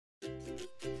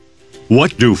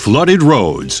What do flooded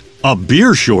roads, a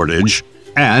beer shortage,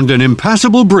 and an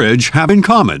impassable bridge have in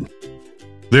common?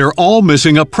 They're all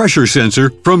missing a pressure sensor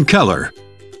from Keller.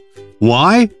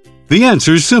 Why? The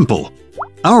answer's simple.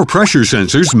 Our pressure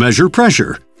sensors measure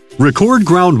pressure, record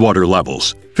groundwater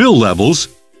levels, fill levels,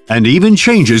 and even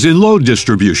changes in load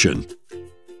distribution.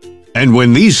 And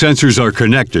when these sensors are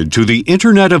connected to the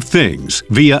Internet of Things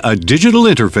via a digital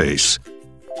interface,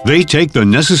 they take the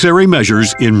necessary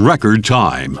measures in record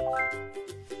time.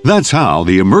 That's how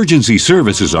the emergency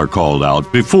services are called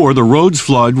out before the roads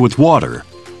flood with water,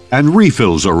 and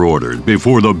refills are ordered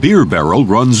before the beer barrel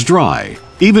runs dry.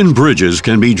 Even bridges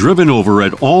can be driven over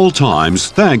at all times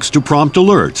thanks to prompt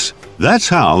alerts. That's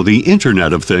how the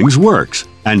Internet of Things works,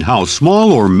 and how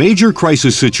small or major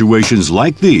crisis situations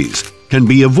like these can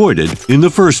be avoided in the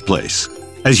first place.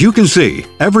 As you can see,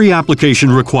 every application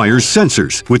requires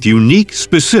sensors with unique,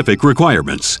 specific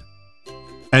requirements.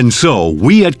 And so,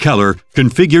 we at Keller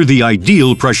configure the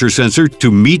ideal pressure sensor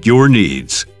to meet your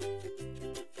needs.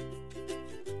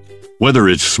 Whether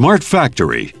it's Smart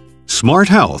Factory, Smart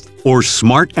Health, or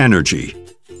Smart Energy,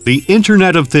 the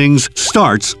Internet of Things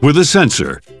starts with a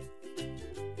sensor.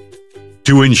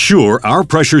 To ensure our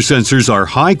pressure sensors are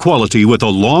high quality with a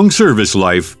long service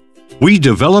life, we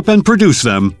develop and produce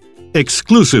them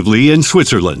exclusively in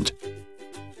Switzerland.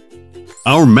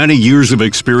 Our many years of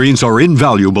experience are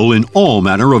invaluable in all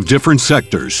manner of different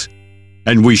sectors,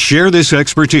 and we share this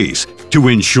expertise to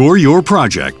ensure your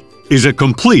project is a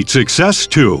complete success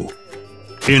too.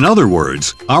 In other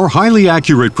words, our highly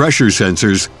accurate pressure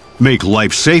sensors make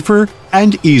life safer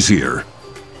and easier.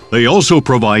 They also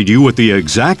provide you with the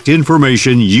exact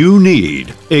information you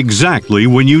need, exactly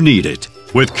when you need it.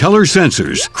 With Keller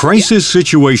sensors, crisis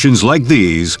situations like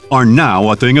these are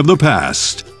now a thing of the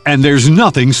past. And there's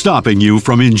nothing stopping you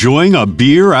from enjoying a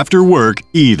beer after work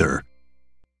either.